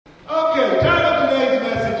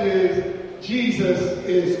Jesus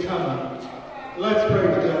is coming. Let's pray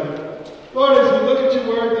together. Lord, as we look at your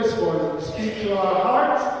word this morning, speak to our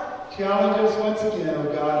hearts, challenge us once again,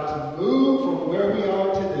 oh God, to move from where we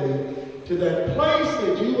are today to that place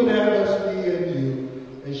that you would have us be in you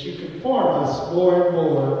as you conform us more and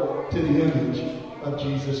more to the image of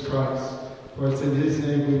Jesus Christ. For it's in his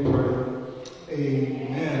name we pray.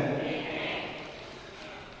 Amen.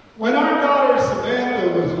 When our daughter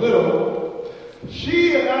Samantha was little,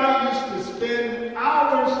 she and I used to spend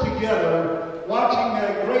hours together watching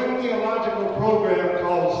that great theological program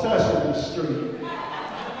called Sesame Street.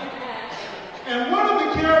 And one of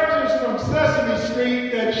the characters from Sesame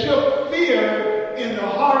Street that shook fear in the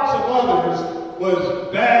hearts of others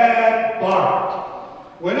was Bad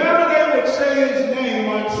Bart. Whenever they would say his name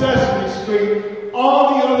on Sesame Street,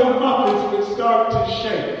 all the other Muppets would start to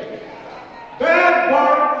shake. Bad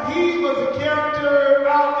Bart, he was a character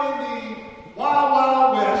out in the Wild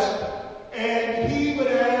Wild West, and he would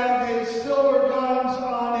have his silver guns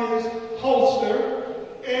on his holster,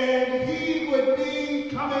 and he would be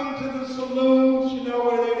coming to the saloons, you know,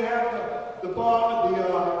 where they'd have the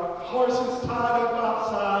horses tied up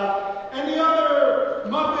outside, and the other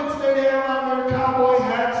Muppets, they'd have on their cowboy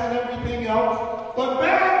hats and everything else. But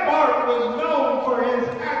Bad Bart was known for his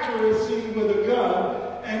accuracy with a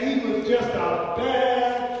gun, and he was just a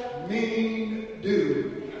bad, mean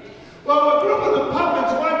dude. Well, a group of the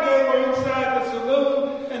puppets one day were inside the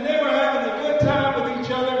saloon, and they were having a good time with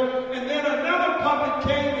each other, and then another puppet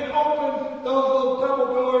came and opened those little double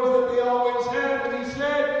doors that they always have, and he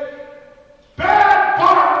said, Bad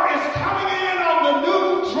Bart is coming in on the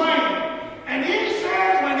new train, and he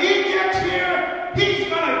says when he gets here, he's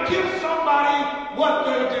going to give somebody what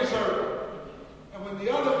they deserve. And when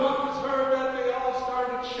the other Muppets heard that, they all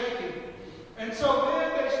started shaking. And so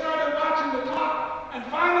then they started watching the clock, and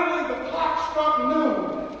finally the clock struck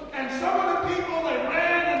noon. And some of the people, they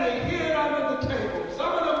ran and they hid under the table.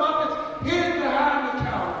 Some of the Muppets hid behind the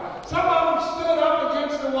counter. Some of them stood up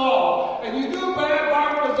against the wall. And you knew Bad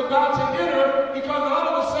Bart was about to enter because all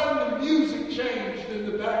of a sudden the music changed in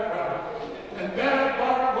the background. And Bad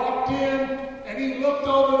Bart walked in, and he looked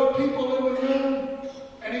over the people in the room,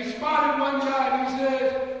 and he spotted one guy, and he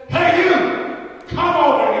said, Hey you, come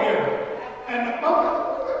over here. And the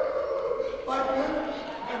Muppet, like that.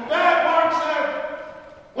 And Bad Bart said,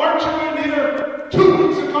 weren't you in here 2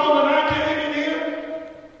 weeks ago when I came in here?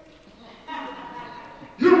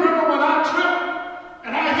 You remember when I tripped,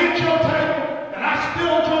 and I hit your table, and I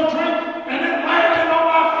spilled your drink, and it landed on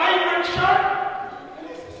my favorite shirt?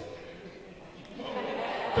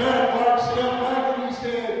 Bad Bart stepped back and he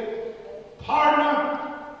said, Partner,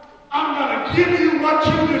 I'm going to give you what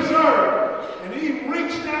you deserve. And he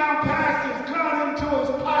reached down past his gun into his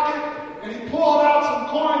pocket, and he pulled out some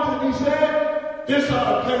coins, and he said, This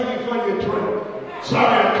ought to pay you for your drink.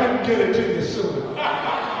 Sorry, I couldn't get it to you sooner.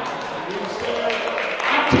 And he said,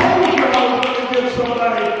 I told you I was going to give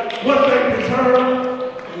somebody what they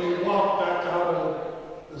deserve. And he walked back out of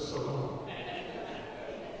the saloon.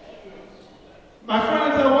 My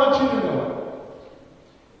friends, I want you to know,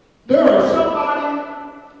 there is somebody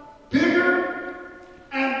bigger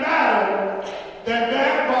and badder than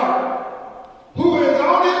Bad Bart who is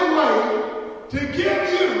on his way to give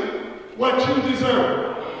you what you deserve.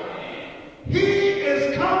 He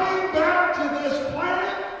is coming back to this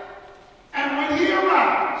planet, and when he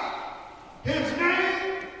arrives, his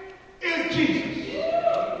name is Jesus.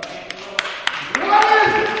 What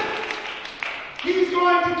is it he's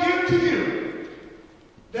going to give to you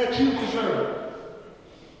that you deserve?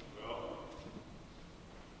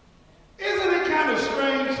 Isn't it kind of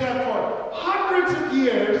strange that for hundreds of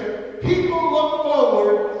years, people look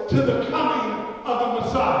forward to the coming of the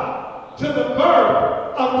Messiah, to the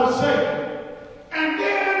birth of the Savior. And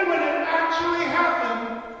then when it actually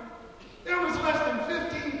happened, there was less than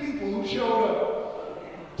 15 people who showed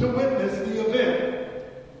up to witness the event.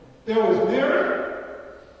 There was Mary,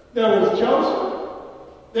 there was Joseph,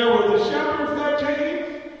 there were the shepherds that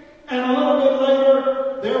came, and a little bit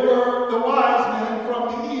later, there were the wise men from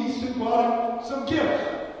the east who brought him some gifts.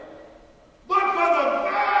 But for the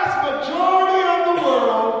vast majority of the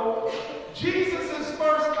world, Jesus'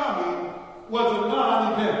 first coming was a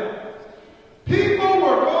non-event. People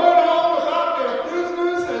were going on about their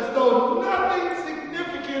business as though nothing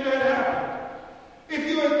significant had happened. If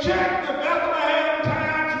you had checked the Bethlehem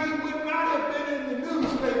Times, he would not have been in the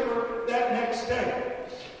newspaper that next day.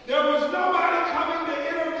 There was nobody coming to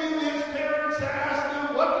interview his parents to ask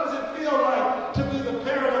them, what does it feel like to be the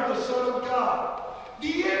parent of the Son of God?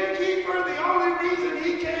 The innkeeper, the only reason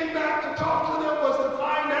he came back to talk to them was to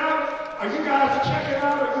find out, are you guys checking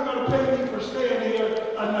out, or are you going to pay me for staying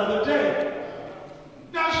here another day?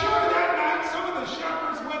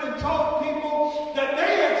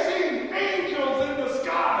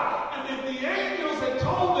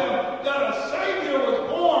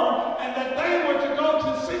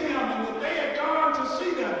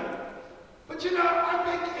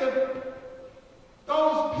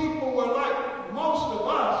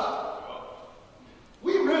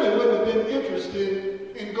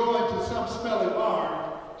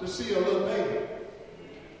 to see a little baby.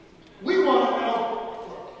 We want to know,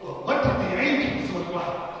 well, what did the angels look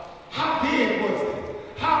like? How big was they?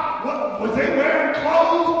 Was they wearing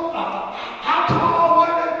clothes? How tall were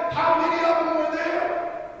they? How many of them were there?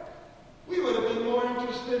 We would have been more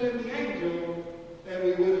interested in the angel than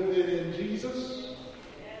we would have been in Jesus.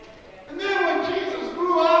 And then when Jesus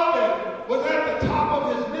grew up and was at the top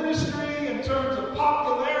of his ministry in terms of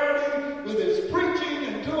popularity with his preaching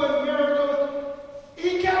and doing miracles,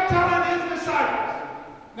 he kept telling his disciples,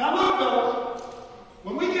 now look, fellas,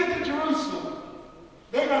 when we get to Jerusalem,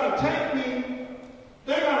 they're going to take me,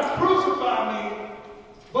 they're going to crucify me,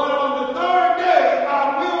 but on the third day,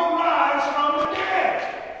 I will rise from the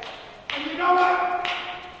dead. And you know what?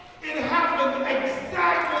 It happened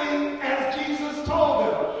exactly as Jesus told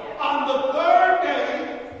them. On the third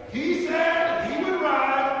day, he said he would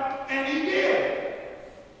rise, and he did.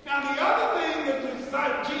 Now, the other thing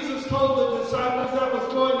that Jesus told the disciples that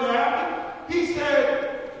was going to happen, he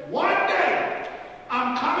said, one day,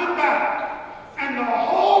 I'm coming back, and the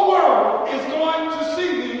whole world is going to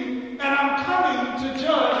see me, and I'm coming to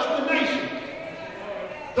judge the nation.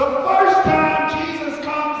 The first time Jesus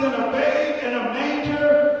comes in a babe in a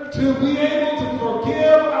manger to be able to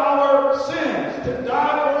forgive our sins, to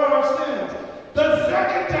die for our sins. The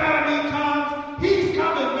second time he comes, he's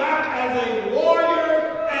coming back as a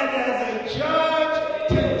warrior and as a judge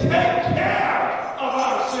to take care of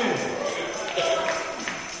our sins.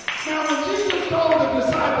 Now, when Jesus told the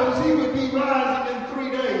disciples he would be rising in 3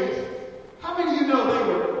 days, how many of you know they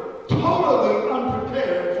were totally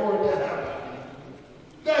unprepared for it to happen?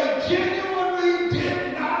 They genuinely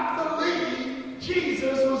did not believe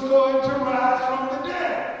Jesus was going to rise from the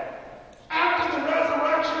dead. After the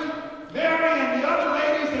resurrection, Mary and the other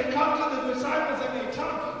ladies, they come to the disciples and they tell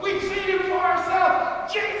them, we've seen him for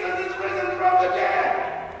ourselves. Jesus is risen from the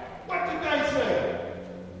dead. What did they say?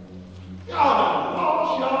 Y'all done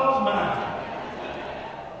lost y'all's mind.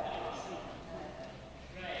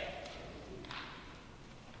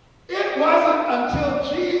 It wasn't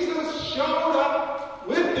until Jesus showed up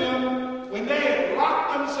with them when they had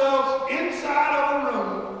locked themselves inside of a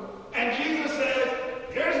room and Jesus said,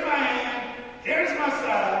 here's my hand, here's my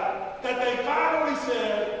side, that they finally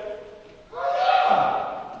said,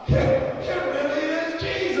 oh yeah, it really is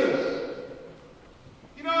Jesus.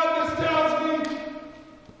 You know what this tells me?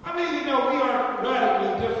 I mean, you know, we are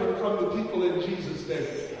radically different from the people in Jesus' day.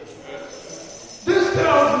 This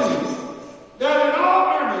tells me that in all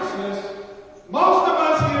earnestness, most of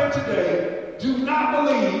us here today do not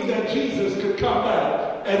believe that Jesus could come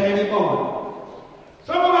back at any moment.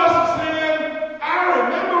 Some of us are saying, I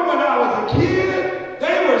remember when I was a kid,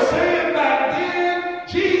 they were saying back then,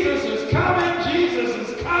 Jesus is coming, Jesus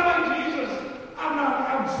is coming, Jesus.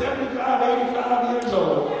 I'm 75, 85 years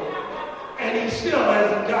old, and he still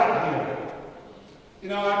hasn't gotten here. You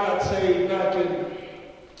know, I got saved back in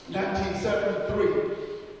 1973,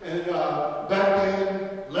 and back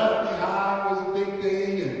then, Left Behind was a big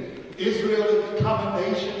thing, and Israel had become a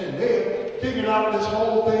nation, and they had figured out this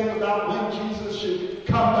whole thing about when Jesus should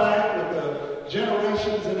come back with the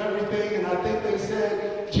generations and everything, and I think they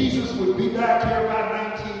said Jesus would be back here by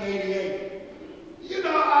 1988. You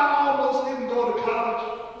know, I almost didn't go to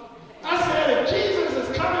college. I said, if Jesus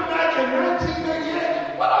is coming back in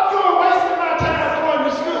 1988, what I'm doing wasting my time going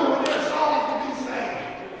to school when there's souls to be saved?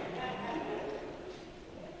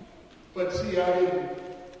 But see, I didn't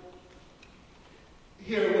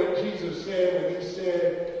hear what Jesus said when he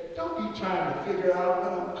said, don't be trying to figure out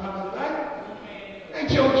when I'm coming back. It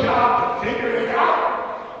ain't your job to figure it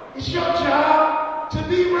out. It's your job to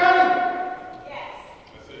be ready. Yes.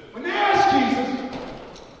 When they ask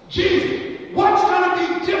Jesus, what's going to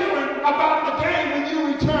be different about the day when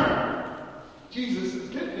you return? Jesus says,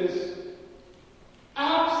 get this,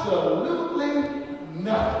 absolutely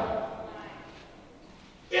nothing.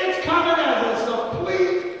 It's coming as a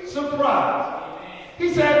complete surprise.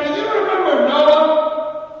 He said, do you remember Noah?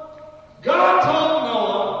 God told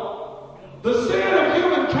Noah, the sin of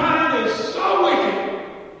humankind is so wicked,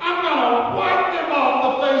 I'm going to wipe them off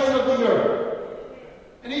the face of the earth.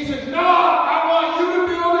 And he says, Noah, I want you to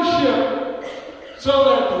build a ship so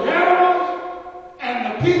that the animals and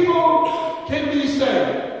the people can be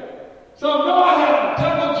saved. So Noah had a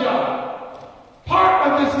double job. Part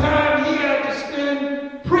of his time he had to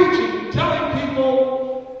spend preaching, telling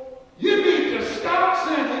people, you need to stop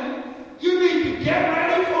sinning. You need to get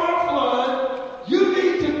ready for a flood. You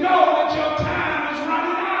need to know that your time is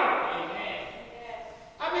running out.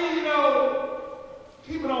 I mean, you know,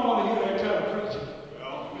 people don't want to hear that kind of preaching.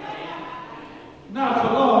 Not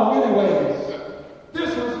for long, anyways.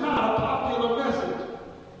 This was not a popular message.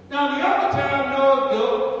 Now, the other time Noah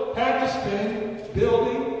built has been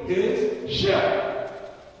building his ship.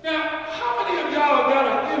 Now, how many of y'all got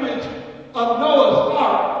an image of Noah's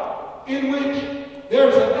Ark in which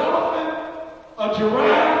there's an elephant, a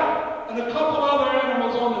giraffe, and a couple other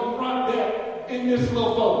animals on the front deck in this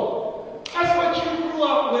little boat? That's what you grew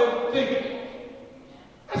up with thinking.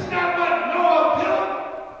 That's not what Noah built.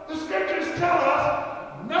 The scriptures tell us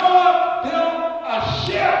Noah built a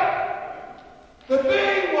ship. The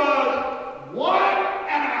thing was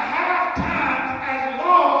 1.5 times as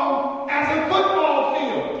long as a football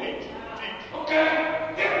field. Okay?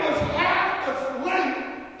 It was half the length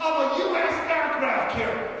of a U.S. aircraft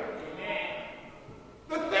carrier.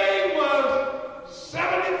 The thing was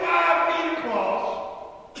 75 feet across.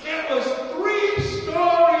 It was 3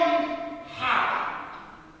 stories high.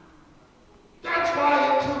 That's why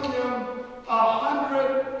it took him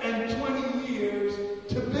 120 years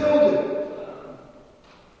to build it.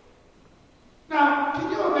 Now,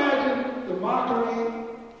 can you imagine the mockery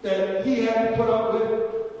that he had to put up with?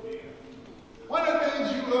 One of the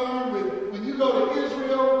things you learn when you go to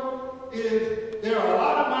Israel is there are a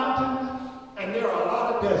lot of mountains and there are a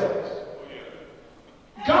lot of deserts.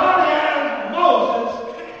 God had Moses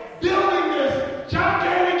building this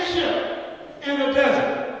gigantic ship in a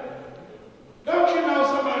desert. Don't you know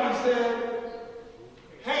somebody said,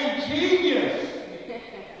 "Hey, genius,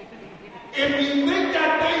 if you think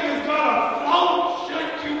that thing is going to float,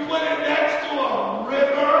 shouldn't you put it next to a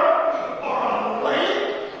river or a lake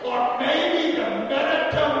or maybe the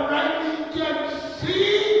Mediterranean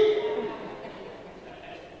Sea?"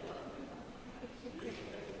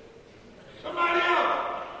 Somebody else.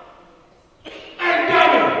 Hey,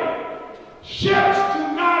 David, ships do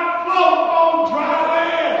not float on dry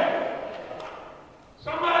land.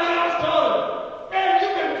 Somebody else told him, "Man,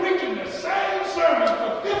 you've been preaching the same sermon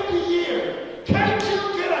for 50 years. Can't you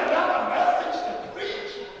get another message to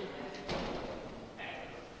preach?"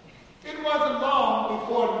 It wasn't long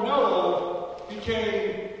before Noah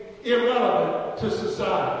became irrelevant to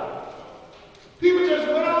society. People just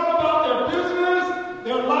went on about their business,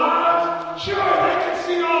 their lives. Sure, they could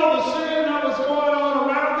see all the sin that was going on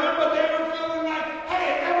around them, but they were feeling like,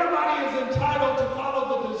 hey, everybody is entitled to follow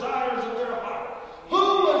the desires of their heart. Who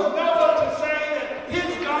was Noah to say that his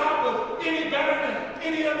God was any better than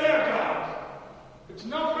any of their gods? It's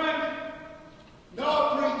no friend.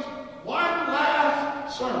 Noah preached one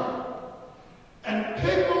last sermon, and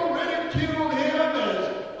people ridiculed him as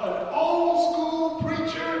an old school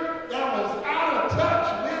preacher that was out of touch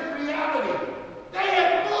with reality. They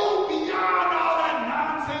had moved beyond all that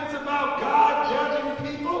nonsense about God judging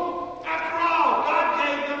people. After all, God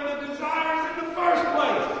gave them the desires in the first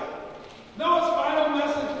place. Noah's final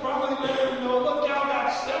message probably let them know, look, y'all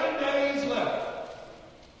got 7 days left.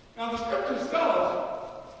 Now the scriptures tell us,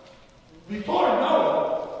 before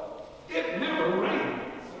Noah, it never rained.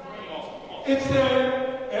 It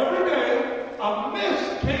said, every day a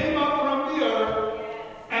mist came up from the earth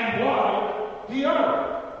and watered the earth.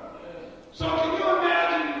 So can you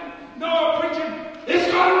imagine Noah preaching, it's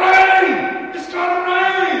going to rain! It's going to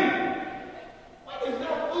rain! What is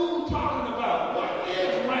that fool talking about? What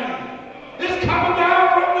is rain? It's coming down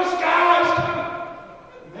from the sky. It's coming.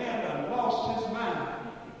 That man done lost his mind.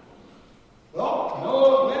 Well,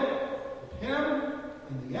 Noah went with him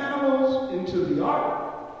and the animals into the ark.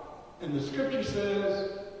 And the scripture says,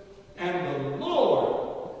 and the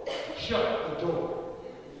Lord shut the door.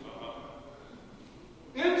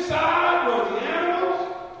 Inside were the animals,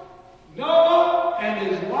 Noah and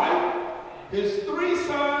his wife, his 3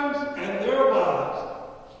 sons and their wives.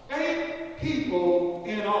 8 people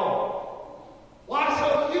in all. Why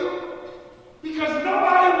so few? Because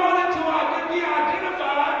nobody wanted to be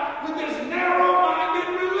identified with this narrow-minded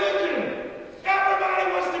religion. Everybody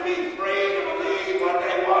was to be free to believe what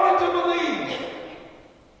they wanted to believe.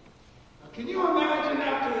 Now, can you imagine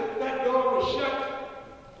after that door was shut,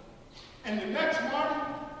 and the next morning,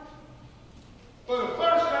 for the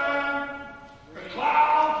first time, the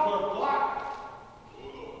clouds were black.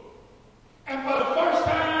 And for the first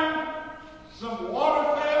time, some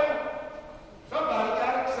water fell. Somebody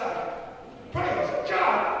got excited. Praise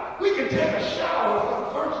God, we can take a shower for the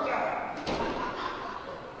first time.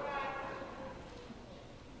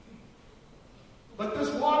 But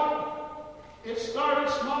this water, it started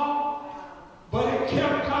small, but it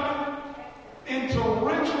kept coming in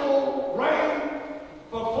torrential rain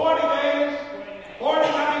for 40 days,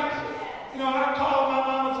 40 nights. You know, I call my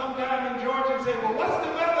mama sometime in Georgia and say, well, what's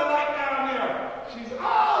the weather like down there? She said,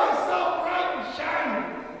 oh, it's so bright and shiny.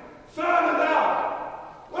 Sun is out.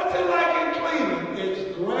 What's it like in Cleveland? It's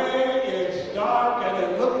gray, it's dark, and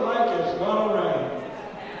it looks like it's going to rain.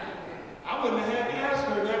 I wouldn't have had to ask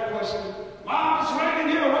her that question. question, Mom, it's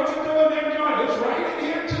raining here. What's it doing there, Joy? It's raining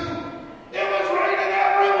here too. It was raining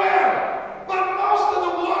everywhere. But most of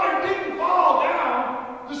the water didn't fall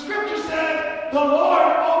down. The scripture said the Lord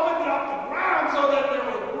opened up the ground so that there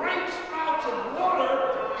were great spouts of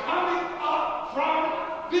water coming up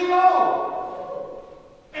from below.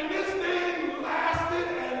 And this thing lasted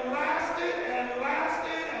and lasted and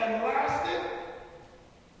lasted and lasted.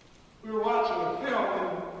 We were watching a film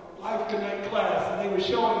in Life Connect class, and they were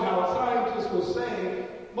showing how scientists were saying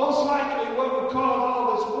most likely what would cause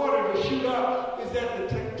all this water to shoot up is that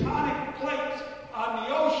the tectonic plates on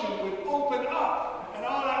the ocean would open up, and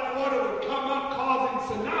all that water would come up,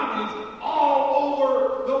 causing tsunamis all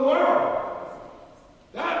over the world.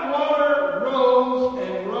 That water rose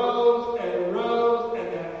and rose and rose, and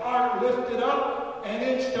that ark lifted up, and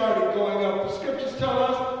it started going up. The scriptures tell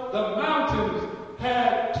us the mountains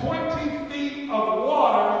had 20 feet of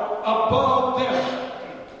water above them.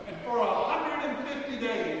 And for 150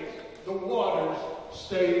 days, the waters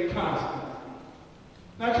stayed constant.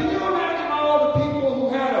 Now, can you imagine all the people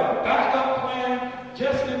who had a backup plan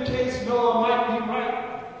just in case Noah might be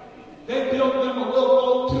right? They built them a little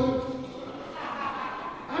boat too.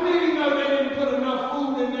 I mean, you know, they didn't put enough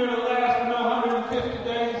food in there to last 150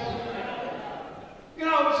 days. You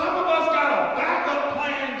know, some of us got a backup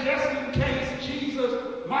plan just in case Jesus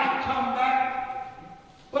might come back.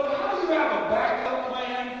 But how do you have a backup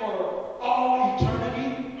plan for all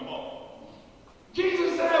eternity?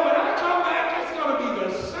 Jesus said, when I come back, it's going to be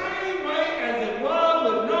the same way as it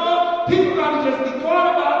was with Noah. People are going to just be going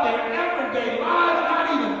about their everyday lives, not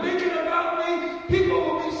even thinking about me. People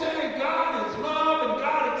will be saying God is love and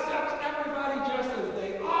God accepts everybody just as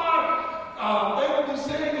they are. They will be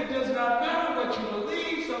saying it does not matter what you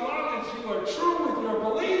believe so long as you are true with your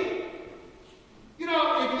belief. You know,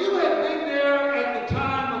 if you had been there at the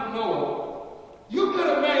time of Noah, you could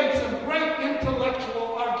have made some great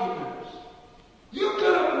intellectual arguments. You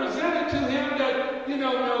could have presented to him that, you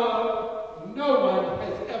know, Noah, no one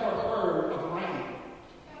has ever heard of rain.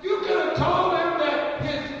 You could have told him that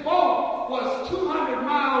his boat was 200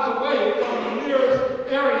 miles away from the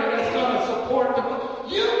nearest area that's going to support the boat.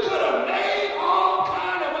 You could have made all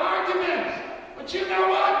kind of arguments. But you know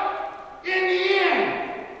what? In the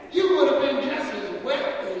end, you would have been just as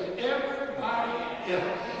wet as everybody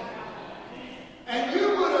else. And you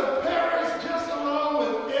would have perished just along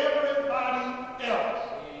with everybody else.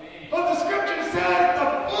 But the scripture says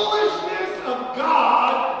the foolishness of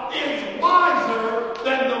God is wiser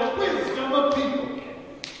than the wisdom of people.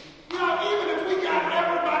 You know, even if we got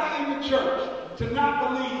everybody in the church to not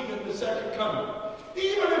believe in the second coming,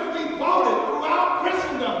 even if we voted throughout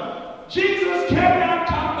Christendom, Jesus cannot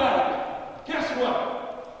come back. Guess what?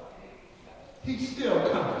 He's still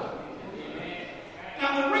coming.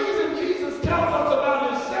 Now, the reason Jesus tells us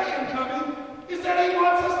about his second coming is that he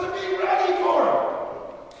wants us to be ready for it.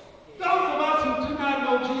 Those of us who do not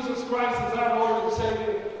know Jesus Christ as our Lord and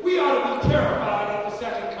Savior, we ought to be terrified of the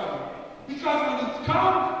second coming. Because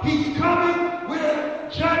when he's coming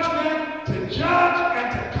with judgment to judge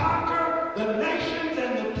and to conquer the nations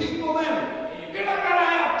and the people in it. You're not going to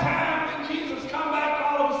have time when Jesus come back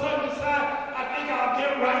all of a sudden decide, I think I'll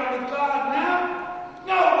get right with God now.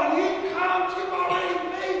 No, when he comes, you've already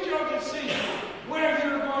made your decision where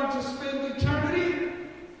you're going to spend eternity.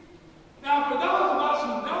 Now, for those of us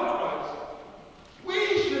who know Christ, we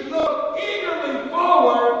should look eagerly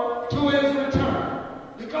forward to his return.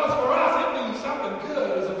 Because for us, it means something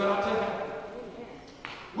good is about to happen.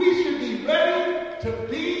 We should be ready to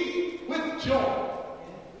be with joy.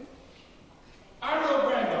 Our little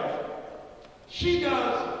granddaughter, she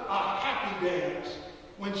does a happy dance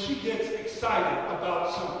when she gets excited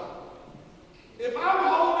about something. If I'm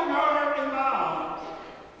holding her in my arms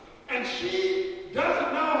and she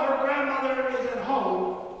doesn't know her grandmother is at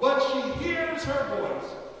home, but she hears her voice,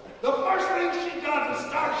 the first thing she does is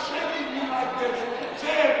start shaking me like this,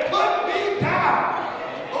 saying, put me down.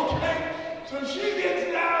 Okay? So she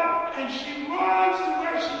gets down and she runs to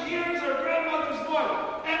where she hears her grandmother's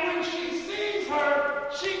voice. And when she sees her,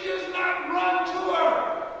 she does not run to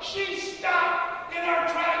her. She stops in her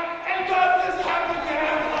track and does this happy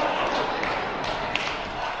dance.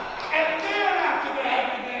 And then after the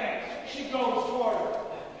happy dance, she goes toward her.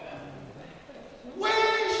 We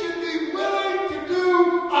should be willing to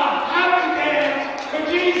do a happy dance for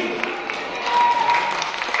Jesus.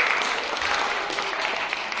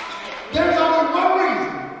 There's only one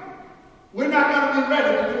reason we're not going to be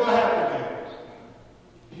ready to do a happy dance.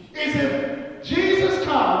 Is if Jesus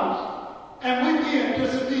comes and we be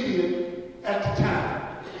disobedient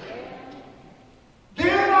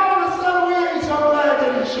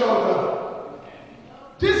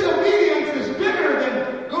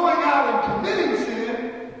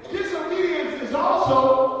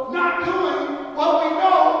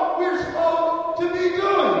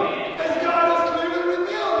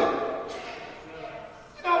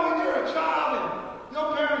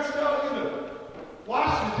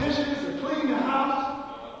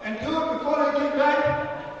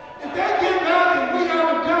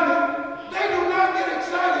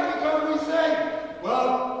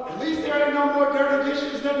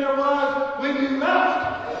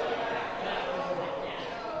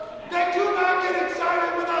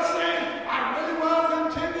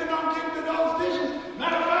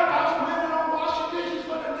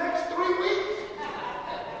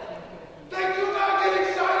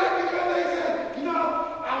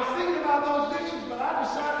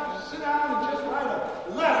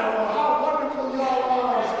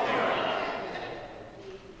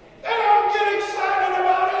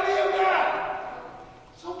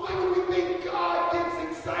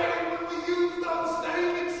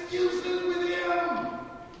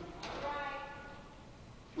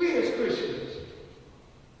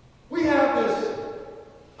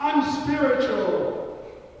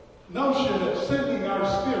notion of sending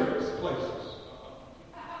our spirits places.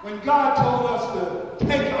 When God told us to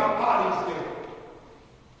take our bodies there,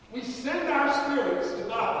 we send our spirits to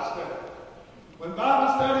Bible study. When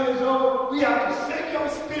Bible study is over, we have to send your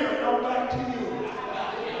spirit on back to you.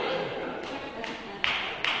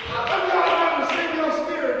 How come y'all never send your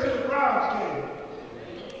spirit to the Browns game?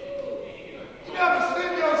 You never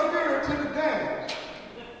send your spirit to the dance.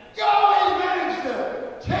 You always manage to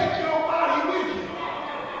take your body with you.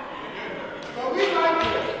 But we like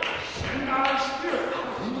to send our spirit.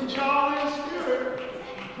 Be with y'all in spirit.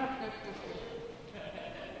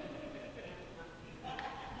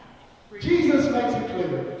 Jesus makes it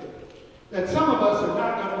clear that some of us are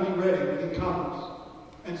not going to be ready when he comes,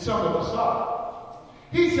 and some of us are.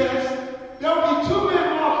 He says there will be two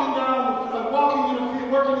men walking in the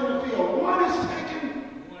field, working in the field. One is taken,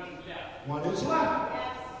 one is left.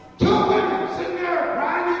 Two women sitting there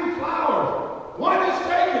grinding flour. One is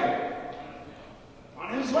taken,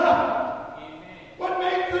 one is left. What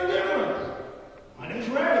makes the difference? One is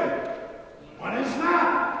ready, one is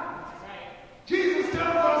not. Jesus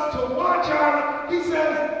tells us to watch he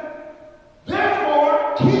says,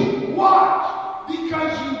 therefore keep watch,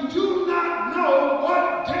 because you do not know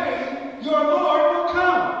what day your Lord will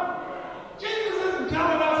come. Jesus isn't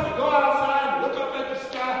telling us to go outside and look up at the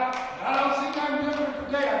sky. I don't see nothing different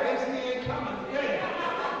today. I guess he ain't coming today.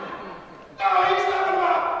 No, he's talking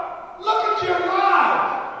about look at your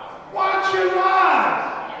lives. Watch your lives.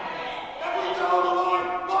 And we told the Lord,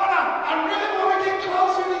 I really want to get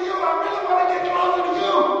closer to you. I really want to get closer to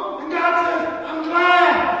you. And God says, I'm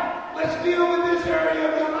glad. Let's deal with this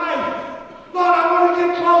area of your life. Lord, I want to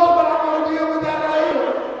get closer, but I want to deal with that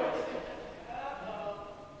later.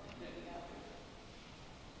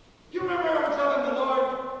 You remember I was telling the Lord,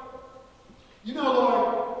 you know,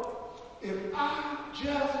 Lord, if I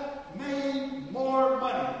just made more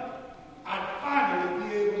money, I'd finally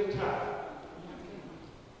be able to tithe.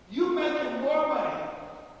 You making more money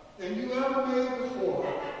than you ever made before,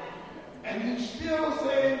 and you still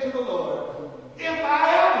saying to the Lord, if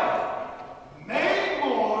I ever made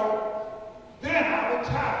more, then I would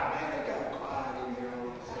tithe. Man, it got quiet in here.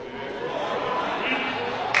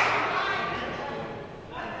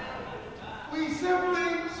 We simply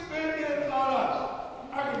spend it on us.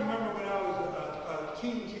 I can remember when I was a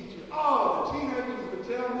teen teacher. Oh, the teenagers would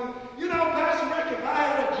tell me, you know, Pastor Rick, if I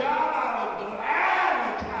had a job, I would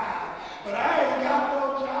gladly tithe. But I ain't got no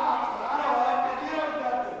job, so I don't have to give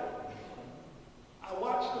nothing. I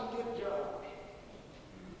watched them get jobs.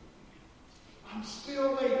 I'm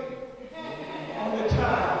still waiting on the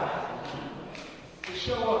time to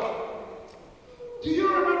show up. Do you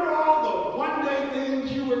remember all the one-day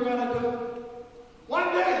things you were going to do?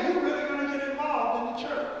 One day you're really going to get involved in the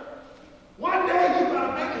church. One day you're going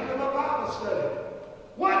to make it to a Bible study.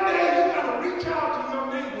 One day you're going to reach out to your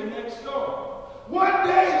neighbor next door. One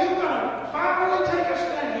day you're going to finally take a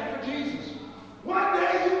stand for Jesus. One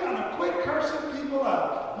day you're going to quit cursing people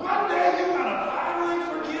out. One day you're going to finally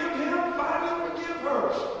forgive him, finally forgive her.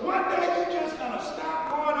 One day you're just going to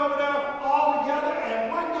stop going over there altogether, and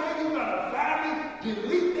one day you're going to finally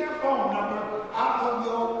delete their phone number out of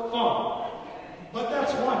your phone. But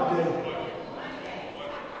that's one day.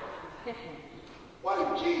 What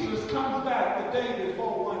if Jesus comes back the day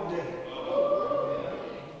before one day?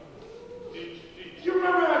 You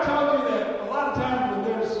remember I told you that a lot of times when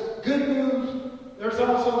there's good news, there's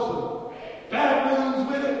also some bad news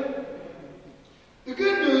with it. The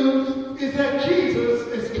good news is that Jesus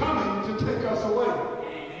is coming to take us away.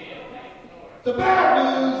 The bad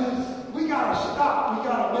news is we got to stop, we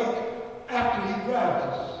got to make after he grabs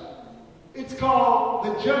us. It's called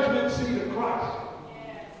the judgment seat of Christ.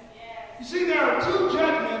 You see, there are two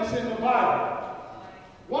judgments in the Bible.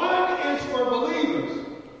 One is for believers.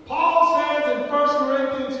 Paul says in 1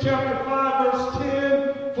 Corinthians chapter 5, verse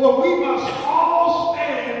 10, for we must all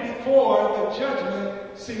stand before the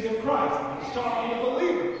judgment seat of Christ. He's talking to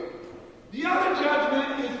believers. The other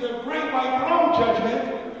judgment is the great white throne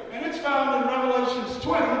judgment, and it's found in Revelations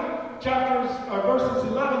 20, verses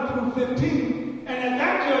 11 through 15. And in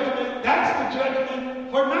that judgment, that's the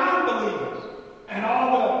judgment for non-believers. And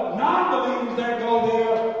all the non-believers that go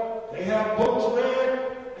there, they have books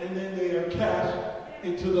read, and then they are cast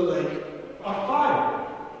into the lake of fire.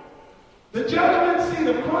 The judgment seat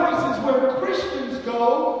of Christ is where Christians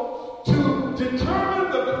go to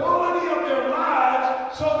determine the quality of their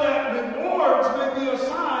lives so that rewards may be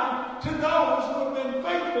assigned to those who have been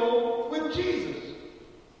faithful with Jesus.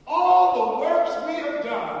 All the works we have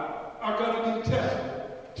done are going to be tested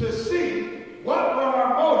to see what were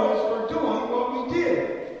our motives for doing what we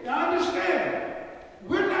did. Now understand,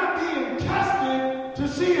 we're not being tested to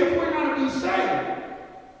see if we're going to be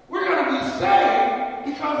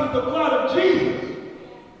because of the blood of Jesus.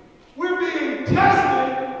 We're being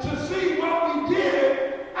tested to see what we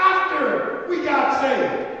did after we got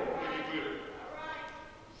saved.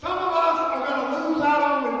 Some of us are going to lose out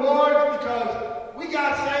on rewards because we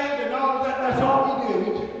got saved and all of that. That's all we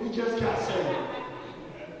did. We just got saved.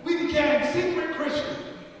 We became secret Christians.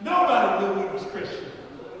 Nobody knew we was Christians.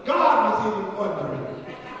 God was even wondering.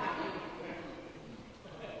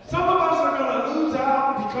 Some of us are going to lose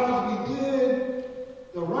out because we did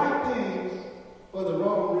the right things for the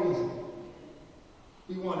wrong reason.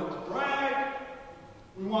 We wanted to brag.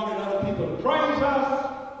 We wanted other people to praise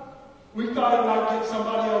us. We thought it might get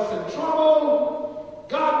somebody else in trouble.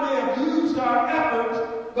 God may have used our efforts,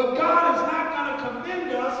 but God is not going to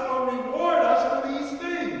commend us or reward us for these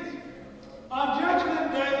things. On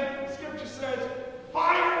Judgment Day, Scripture says,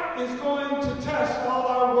 fire is going to test all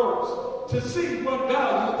our works to see what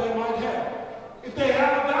value they might have. If they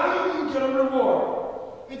have a value, you get a reward.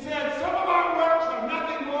 It said some of our works are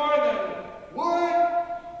nothing more than wood,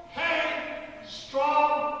 hay,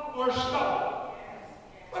 straw, or stone.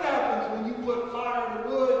 What happens when you put fire to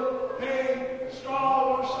wood, hay,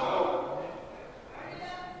 straw, or stone?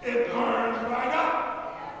 It burns right up.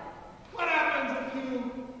 What happens if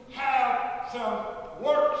you have some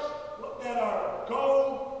works that are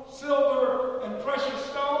gold, silver, and precious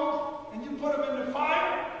stones, and you put them in the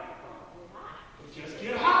fire? They just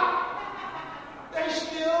get hot. They're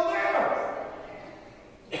still there.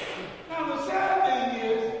 Now the sad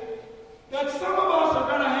thing is that some of us are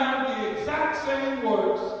going to have the exact same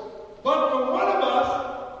works, but for one of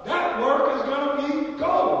us, that work is going to be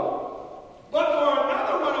gold. But for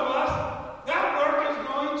another one of us, that work is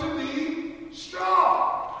going to be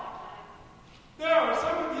straw. There are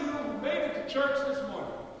some of you who made it to church this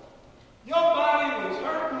morning. Your body was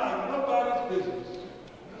hurting like nobody's business.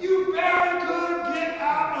 You barely could get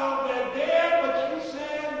out of that bed, but you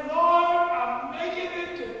said, Lord, I'm making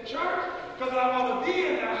it to church because I want to be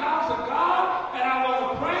in the house of God and I want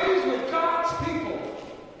to praise with God's people.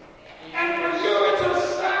 And for you, it's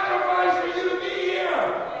a sacrifice for you to be here.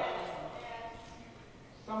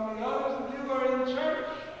 Some of the others of you are in church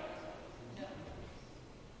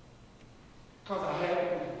because I had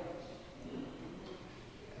to.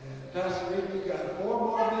 And Pastor Reed, you got 4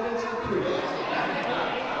 more minutes to preach.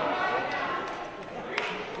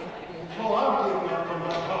 Oh, I'm getting up from my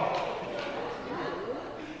coffee.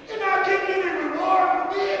 You're not getting any reward for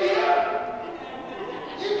being here.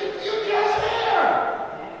 You're just here.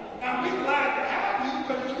 Now, we're glad to have you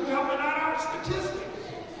because you're helping out our statistics.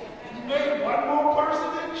 You made one more person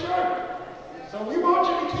in church. So we want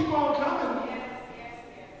you to keep on coming.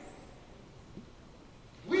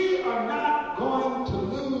 We are not going to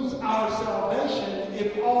lose our salvation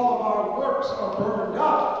if all of our works are burned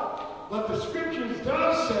up. But the scriptures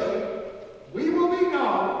does say we will be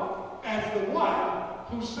known as the one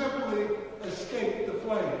who simply escaped the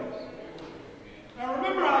flames. Now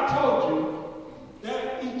remember I told you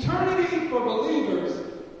that eternity for believers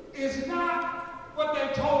is not what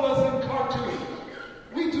they told us in cartoons.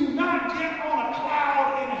 We do not get on a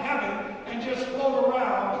cloud in heaven and just float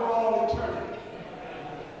around for all eternity.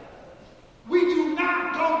 We do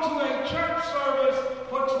not go to a church service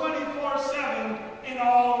for 24/7 in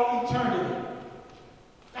all eternity.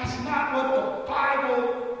 That's not what the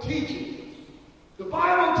Bible teaches. The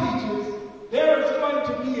Bible teaches there is going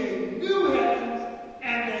to be a new heavens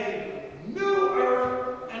and a new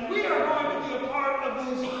earth, and we are going to be a part of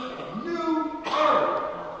this new earth.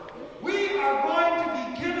 We are going to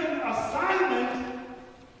be given assignment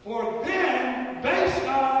for them based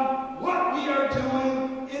on what we are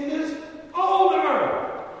doing in this old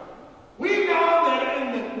earth. We know that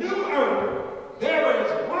in the new earth, there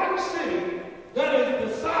is one city that is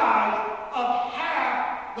the size of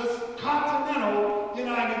half the continental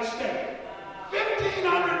United States.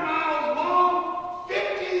 1,500 miles long,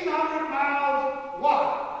 1,500 miles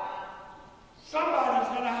wide. Somebody's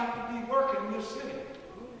going to have to be working in this city.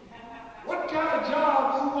 What kind of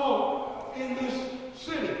job you want in this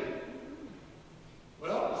city?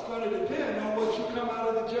 Well, it's going to depend on what you come out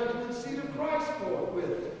of the judgment seat of Christ for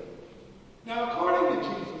with. Now, according to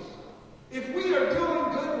Jesus, if we are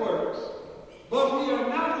doing good works, but we are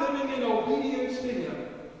not living in obedience to Him,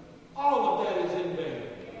 all of that is in vain.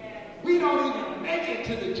 We don't even make it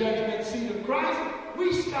to the judgment seat of Christ.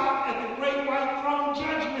 We stop at the great white throne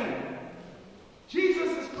judgment. Jesus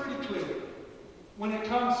is pretty clear when it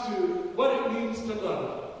comes to what it means to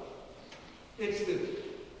love. It's this.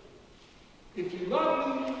 If you love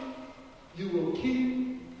me, you will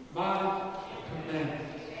keep my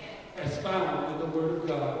commandments, as found in the Word of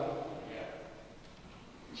God.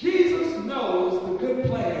 Jesus knows the good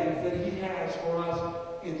plans that He has for us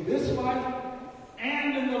in this life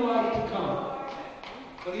and in the life to come.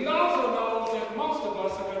 But he also knows that most of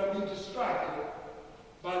us are going to be distracted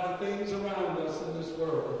by the things around us in this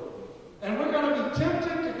world. And we're going to be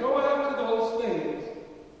tempted to go after those things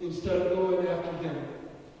instead of going after him.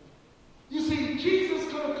 You see,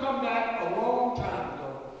 Jesus could have come back a long time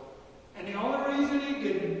ago. And the only reason he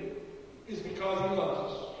didn't is because he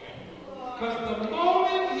loves us. Because the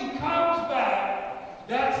moment he comes back,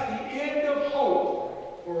 that's the end of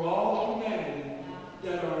hope for all humanity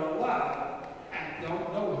that are alive and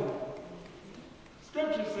don't know him.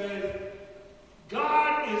 Scripture says,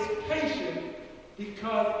 God is patient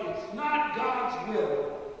because it's not God's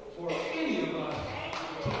will for any of us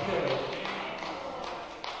to perish.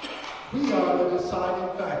 We are the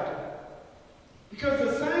deciding factor. Because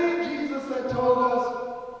the same Jesus that told us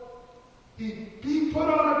he'd be put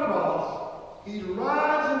on a cross, he'd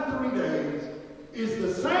rise in 3 days, is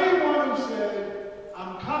the same one who said,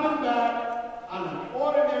 I'm coming back on an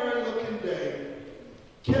ordinary-looking day.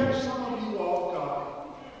 Kept some of you off guard.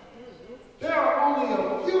 There are only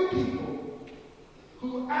a few people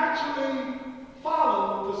who actually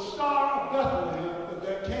followed the Star of Bethlehem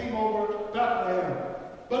that came over Bethlehem.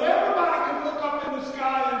 But everybody can look up in the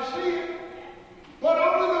sky and see it. But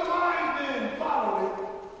only the wise men followed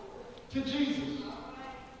it to Jesus.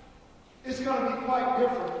 It's going to be quite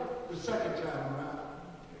different the second time around.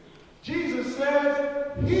 Jesus says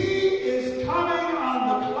he is coming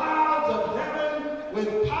on the clouds of heaven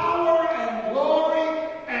with power and glory,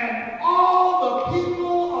 and all the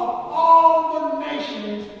people of all the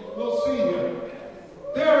nations will see him.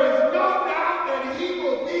 There is no doubt that he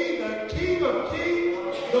will be the King of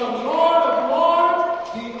Kings, the Lord of Lords,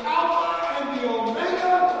 the Alpha and the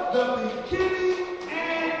Omega, the beginning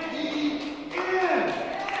and the end.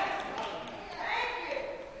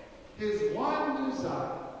 His one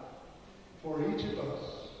desire for each of us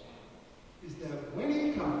is that when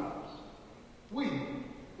he comes, we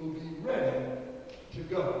will be ready to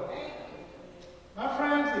go. My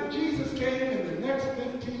friends, if Jesus came in the next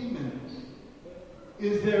 15 minutes,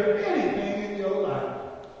 is there anything in your life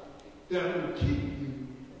that will keep you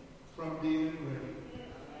from being ready?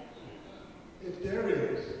 If there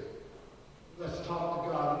is, let's talk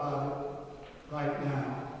to God about it right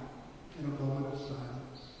now in a moment of silence.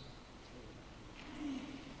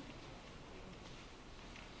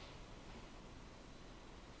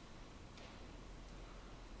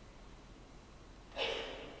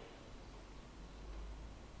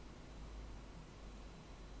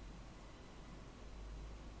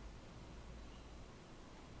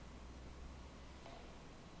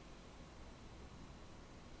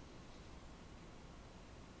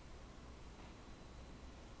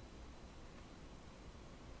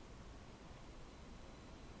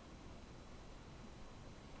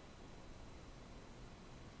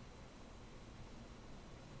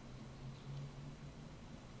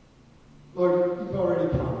 Lord, you've already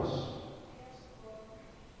promised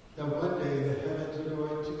that one day the heavens are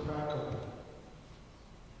going to crack open.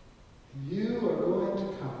 And you are going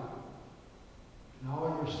to come in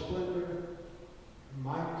all your splendor, your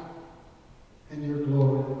might, and your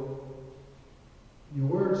glory. And your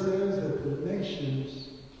word says that the nations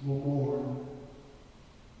will mourn.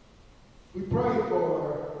 We pray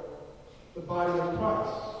for the body of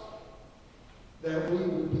Christ, that we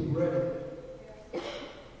will be ready.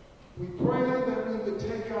 We pray that we would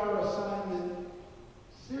take our assignment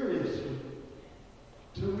seriously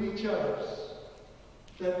to reach others,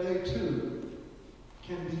 that they too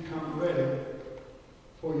can become ready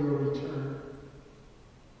for your return.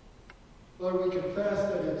 Lord, we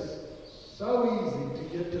confess that it's so easy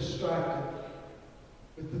to get distracted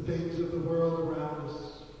with the things of the world around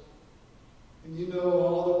us. And you know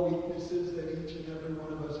all the weaknesses that each and every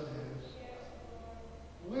one of us has.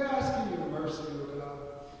 And we ask in your mercy, O God,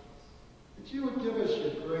 that you would give us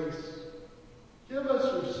your grace, give us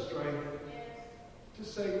your strength to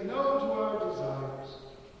say no to our desires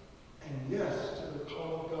and yes to the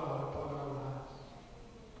call of God upon our lives.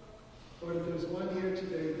 Lord, if there's one here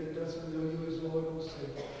today that doesn't know you as Lord and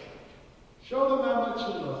Savior, show them how much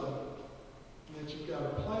you love them and that you've got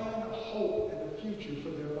a plan, a hope, and a future for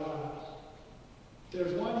their lives. If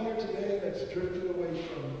there's one here today that's drifted away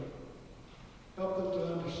from you, help them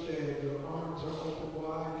to understand your arms are open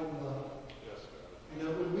wide in love. And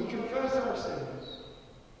that when we confess our sins,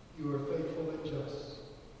 you are faithful and just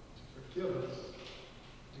to forgive us,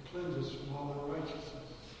 to cleanse us from all unrighteousness.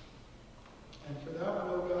 And for that one,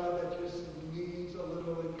 oh God, that just needs a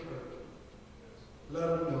little encouragement. Let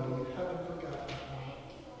them know you haven't forgotten about it,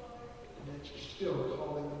 and that you're still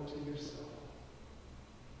calling them to yourself.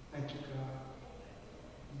 Thank you, God.